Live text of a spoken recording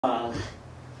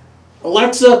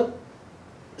Alexa,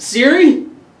 Siri,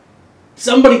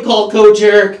 somebody call Coach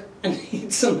Eric. I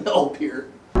need some help here.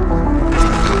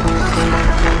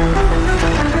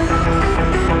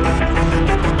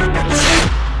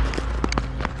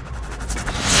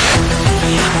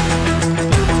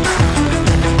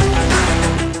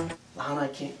 Lana, I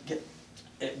can't get,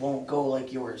 it won't go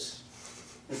like yours.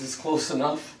 Is this close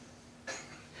enough?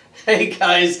 Hey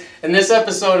guys, in this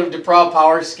episode of DuPraw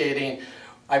Powerskating,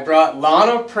 I brought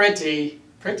Lana Preeti.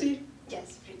 Preeti?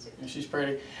 Yes, Preeti. She's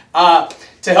pretty. To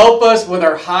help us with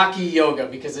our hockey yoga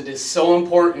because it is so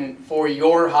important for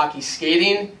your hockey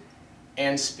skating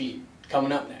and speed.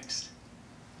 Coming up next.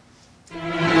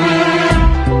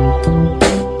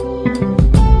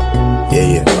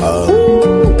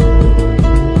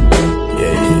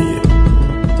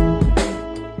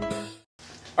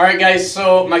 Alright guys,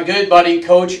 so my good buddy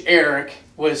Coach Eric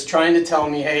was trying to tell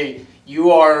me, hey,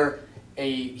 you are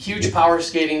a huge power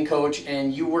skating coach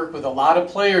and you work with a lot of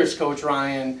players, Coach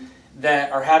Ryan,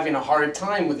 that are having a hard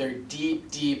time with their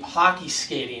deep hockey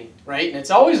skating, right? And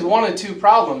it's always one of two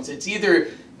problems. It's either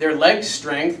their leg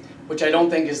strength, which I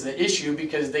don't think is the issue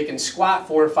because they can squat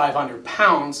 400 or 500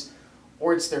 pounds,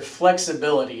 or it's their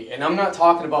flexibility. And I'm not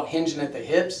talking about hinging at the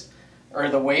hips or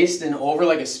the waist and over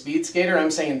like a speed skater.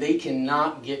 I'm saying they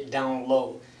cannot get down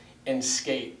low and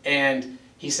skate. And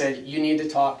he said, you need to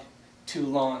talk to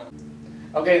Lana.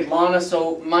 Okay, Lana,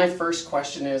 so my first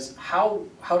question is, how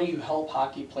do you help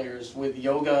hockey players with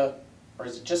yoga, or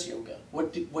is it just yoga?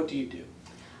 What do you do?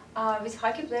 With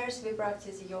hockey players, we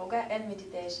practice yoga and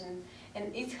meditation,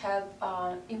 and it helps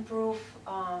improve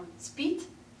speed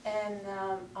and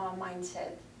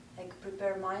mindset. Like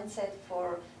prepare mindset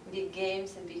for big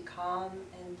games and be calm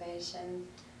and patient.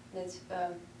 That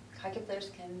hockey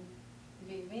players can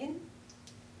be win.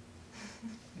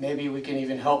 Maybe we can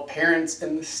even help parents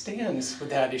in the stands with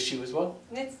that issue as well.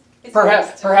 It's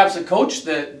perhaps a coach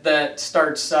that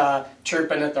starts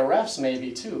chirping at the refs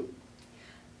maybe too.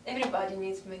 Everybody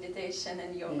needs meditation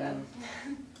and yoga.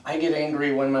 Yeah. I get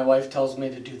angry when my wife tells me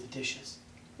to do the dishes.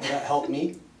 Will that help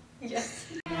me? Yes.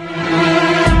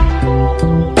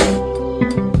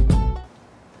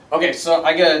 Okay, so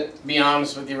I gotta be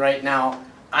honest with you right now.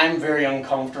 I'm very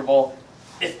uncomfortable.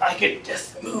 If I could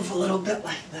just move a little bit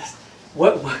like this.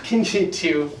 What can you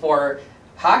do for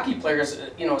hockey players,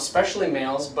 you know, especially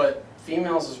males, but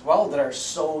females as well, that are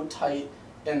so tight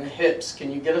in the hips? Can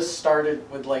you get us started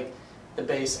with like the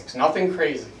basics? Nothing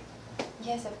crazy.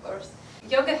 Yes, of course.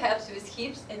 Yoga helps with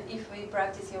hips, and if we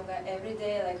practice yoga every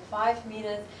day, like 5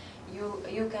 minutes,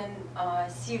 you can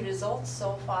see results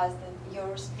so fast, and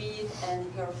your speed and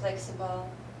your flexible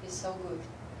is so good.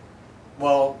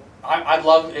 Well, I'd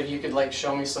love if you could like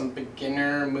show me some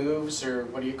beginner moves, or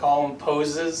what do you call them,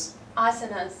 poses?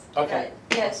 Asanas. Okay. Right.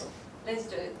 Yes. Awesome. Let's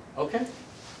do it. Okay.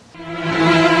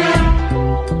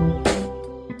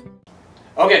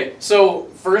 Okay, so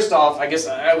first off, I guess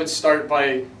I would start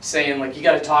by saying, like, you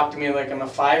got to talk to me like I'm a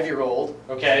 5-year-old,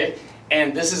 okay?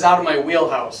 And this is out of my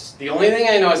wheelhouse. The only thing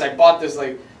I know is I bought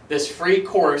this free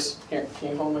course. Here, can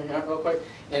you hold my hat real quick?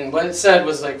 And what it said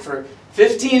was like for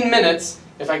 15 minutes,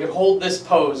 if I could hold this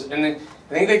pose. And then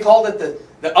I think they called it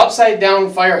the upside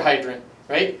down fire hydrant,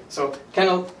 right? So kind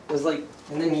of was like,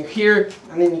 and then you're here,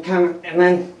 and then you kind of, and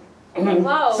then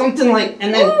wow. Something like,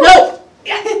 and then, no!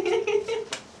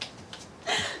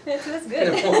 It was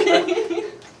good. Okay.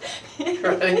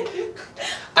 Right.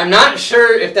 I'm not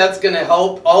sure if that's going to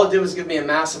help. All it did was give me a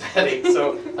massive headache,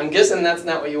 so I'm guessing that's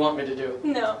not what you want me to do.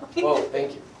 No. Oh,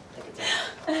 thank you.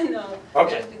 No.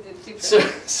 Okay. So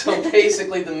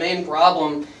basically the main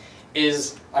problem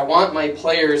is I want my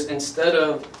players, instead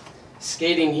of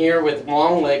skating here with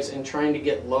long legs and trying to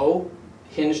get low,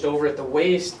 hinged over at the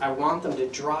waist, I want them to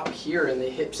drop here in the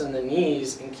hips and the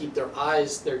knees and keep their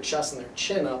eyes, their chest, and their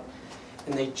chin up.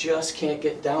 And they just can't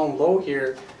get down low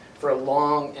here for a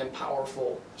long and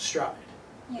powerful stride.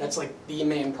 Yeah. That's like the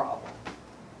main problem.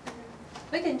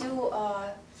 We can do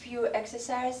a few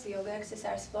exercises, yoga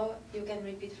exercise flow. You can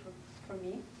repeat for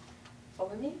me.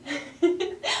 Follow me.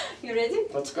 You ready?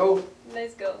 Let's go.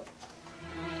 Let's go.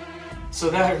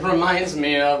 So that reminds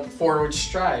me of forward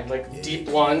stride, like deep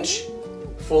lunge,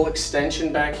 full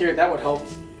extension back here. That would help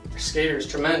skaters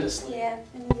tremendously. Yeah,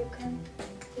 and you can,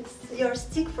 it's your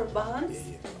stick for balance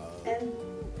and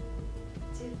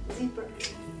deeper.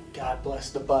 God bless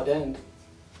the butt end.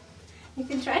 You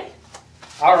can try.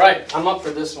 All right, I'm up for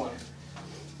this one.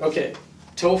 Okay,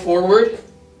 toe forward,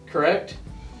 correct?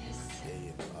 Yes.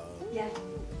 Yeah.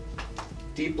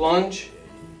 Deep lunge.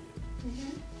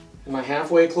 Am I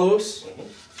halfway close?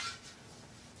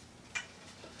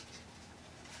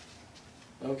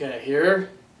 Okay, here.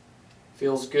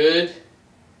 Feels good.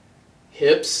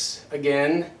 Hips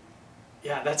again.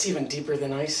 Yeah, that's even deeper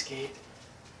than ice skate.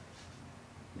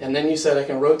 And then you said I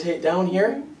can rotate down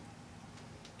here.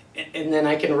 And then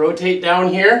I can rotate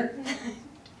down here.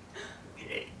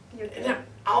 And I'm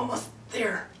almost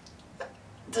there.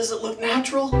 Does it look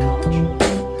natural, Coach?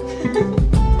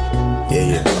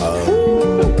 Yeah.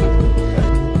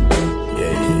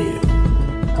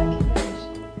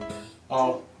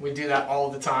 Oh, we do that all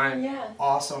the time. Yeah.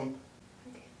 Awesome.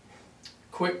 Okay.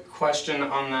 Quick question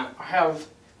on that. I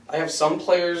have some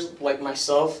players like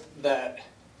myself that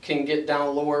can get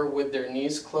down lower with their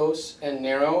knees close and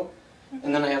narrow.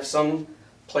 And then I have some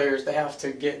players that have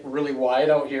to get really wide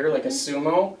out here, like a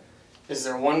sumo. Is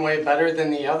there one way better than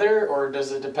the other, or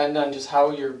does it depend on just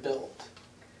how you're built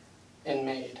and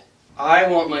made? I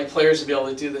want my players to be able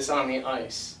to do this on the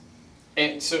ice.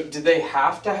 And so do they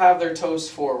have to have their toes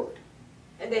forward?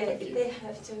 They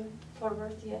have to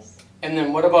forward, yes. And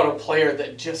then what about a player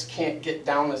that just can't get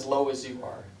down as low as you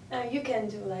are? You can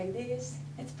do like this.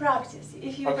 It's practice.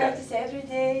 If you Okay. practice every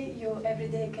day, you every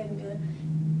day can be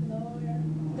lower,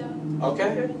 down, Okay.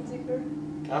 deeper and deeper.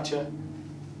 Gotcha.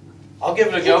 I'll give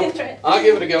it a go. Try. I'll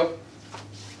give it a go.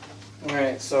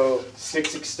 Alright, so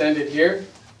sticks extended here.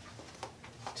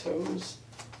 Toes.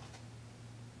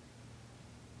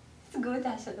 It's good,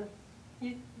 Asada.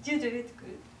 You do it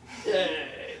good.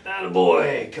 Yay, that a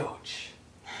boy, Coach.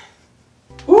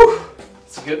 Woo!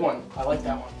 It's a good one. I like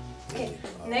that one. Okay,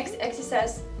 next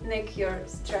exercise, make your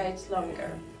strides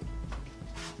longer.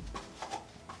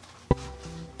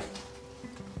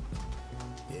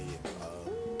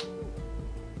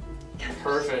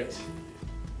 Perfect.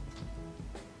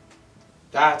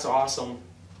 That's awesome.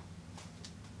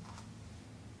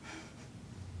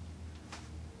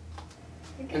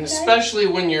 And especially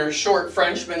when you're a short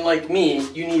Frenchman like me,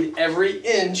 you need every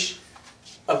inch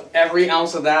of every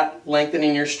ounce of that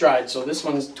lengthening your stride. So this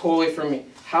one's totally for me.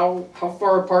 How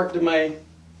far apart do my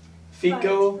feet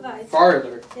go? Wide.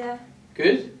 Farther. Yeah,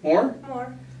 Good? More?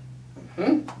 more.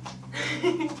 Hmm?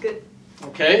 Good.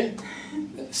 Okay.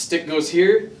 The stick goes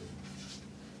here.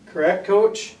 Correct,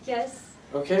 Coach? Yes.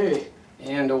 Okay.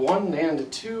 And a 1 and a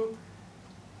 2.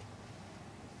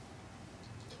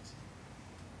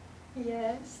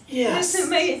 Yes. Yes. That's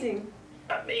amazing.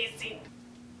 Amazing.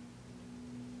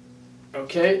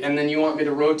 Okay, and then you want me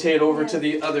to rotate over to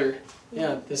the other.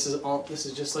 Yeah, this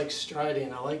is just like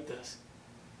striding. I like this.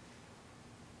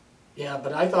 Yeah,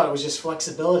 but I thought it was just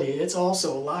flexibility. It's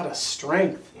also a lot of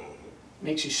strength.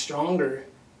 Makes you stronger.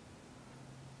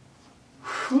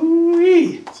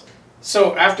 Whoo-wee.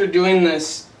 So after doing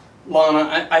this,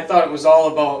 Lana, I thought it was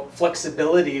all about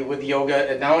flexibility with yoga,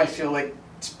 and now I feel like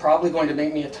it's probably going to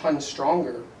make me a ton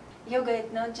stronger. Yoga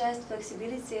is not just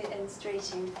flexibility and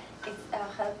stretching.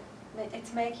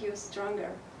 It makes you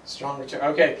stronger. Stronger too.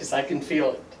 Okay, because I can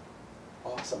feel it.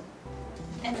 Awesome.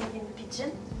 And then in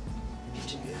pigeon. You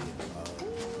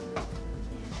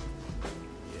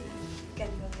can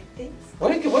go like this.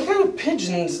 What kind of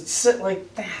pigeons sit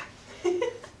like that?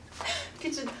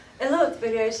 Pigeon. A lot of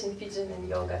variation pigeon in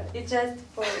yoga. It's just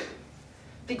for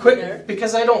beginner. Quick,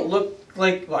 because I don't look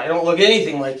like, well, I don't look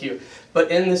anything like you,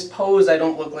 but in this pose I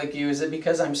don't look like you. Is it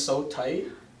because I'm so tight?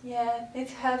 Yeah, it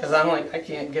helps. Because I'm like, I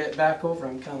can't get back over.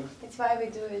 I'm kind of. That's why we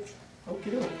do it.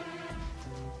 Okay.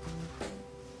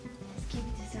 Let's keep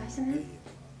this asana.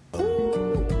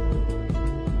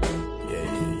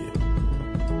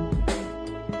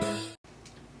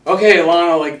 Okay,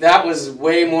 Lana, like that was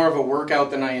way more of a workout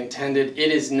than I intended.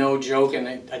 It is no joke, and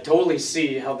I totally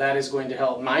see how that is going to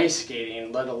help my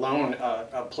skating, let alone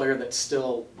a player that's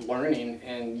still learning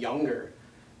and younger.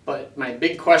 But my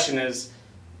big question is,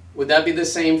 would that be the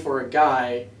same for a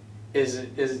guy? Is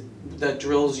the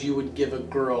drills you would give a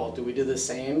girl? Do we do the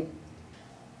same?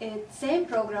 It's same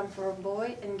program for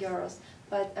boys and girls,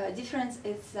 but difference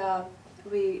is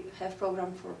we have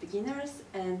program for beginners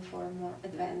and for more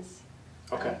advanced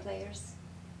players.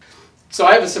 So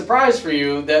I have a surprise for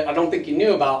you that I don't think you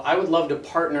knew about. I would love to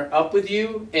partner up with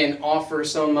you and offer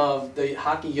some of the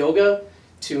hockey yoga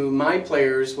to my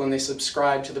players when they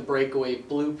subscribe to the Breakaway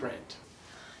Blueprint.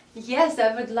 Yes,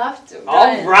 I would love to.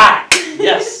 All right.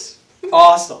 Yes.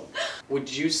 Awesome.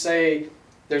 Would you say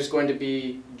there's going to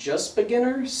be just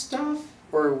beginner stuff,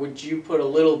 or would you put a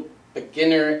little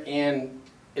beginner and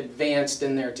advanced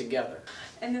in there together?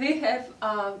 And we have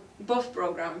both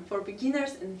program for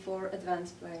beginners and for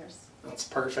advanced players. That's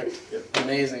perfect.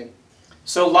 Amazing.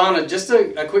 So Lana, just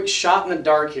a quick shot in the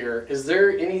dark here. Is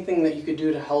there anything that you could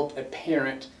do to help a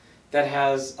parent that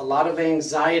has a lot of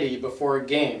anxiety before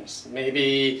games?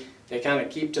 Maybe they kind of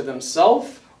keep to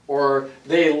themselves, or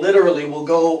they literally will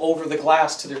go over the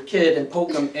glass to their kid and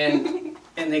poke them, and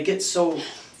and they get so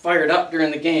fired up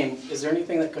during the game. Is there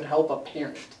anything that could help a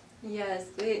parent? Yes,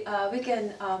 we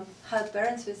can help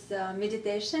parents with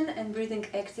meditation and breathing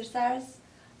exercise,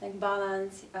 like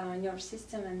balance nerve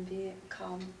system and be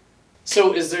calm.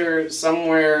 So is there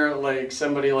somewhere like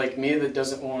somebody like me that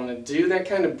doesn't want to do that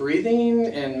kind of breathing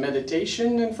and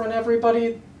meditation in front of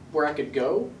everybody where I could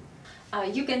go?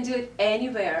 You can do it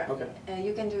anywhere. Okay.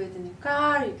 You can do it in a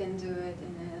car, you can do it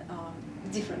in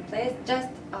a different place. Just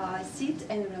sit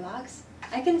and relax.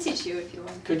 I can teach you if you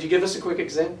want. Could you give us a quick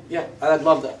example? Yeah, I'd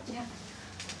love that.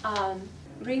 Yeah.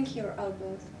 Bring your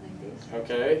elbows like this.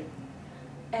 Okay.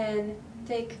 And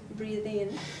take breathe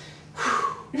in.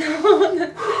 No,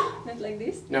 not like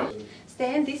this. No.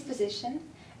 Stay in this position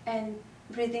and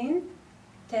breathe in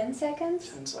 10 seconds.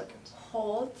 10 seconds.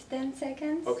 Hold 10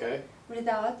 seconds. Okay. Breathe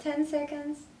out 10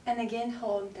 seconds. And again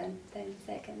hold 10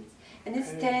 seconds. And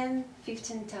it's Okay.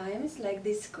 10-15 times like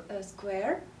this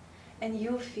square. And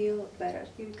you feel better.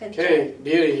 You can Okay, try.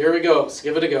 beauty. Here we go. Let's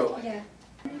give it a go. Yeah.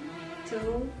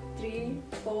 2, 3,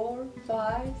 4,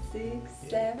 5, 6,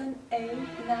 7, 8,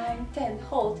 9, 10.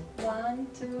 Hold. 1,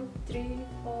 2, 3,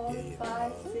 4,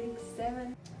 5, 6,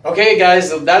 7. Okay, guys,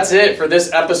 so that's it for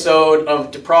this episode of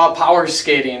DuPraw Power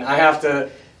Skating. I have to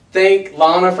thank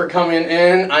Lana for coming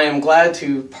in. I am glad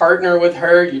to partner with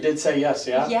her. You did say yes,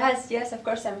 yeah? Yes, of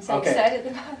course. I'm so Okay. excited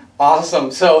about it.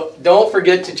 Awesome. So don't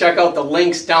forget to check out the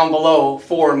links down below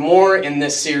for more in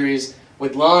this series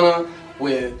with Lana,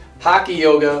 with hockey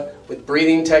yoga, with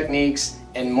breathing techniques,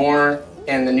 and more,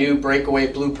 and the new Breakaway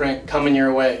Blueprint coming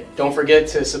your way. Don't forget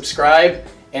to subscribe,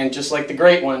 and just like the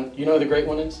great one, you know who the great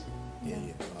one is? Yeah.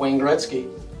 Wayne Gretzky.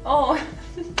 Oh.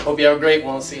 Hope you have a great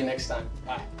one. We'll see you next time.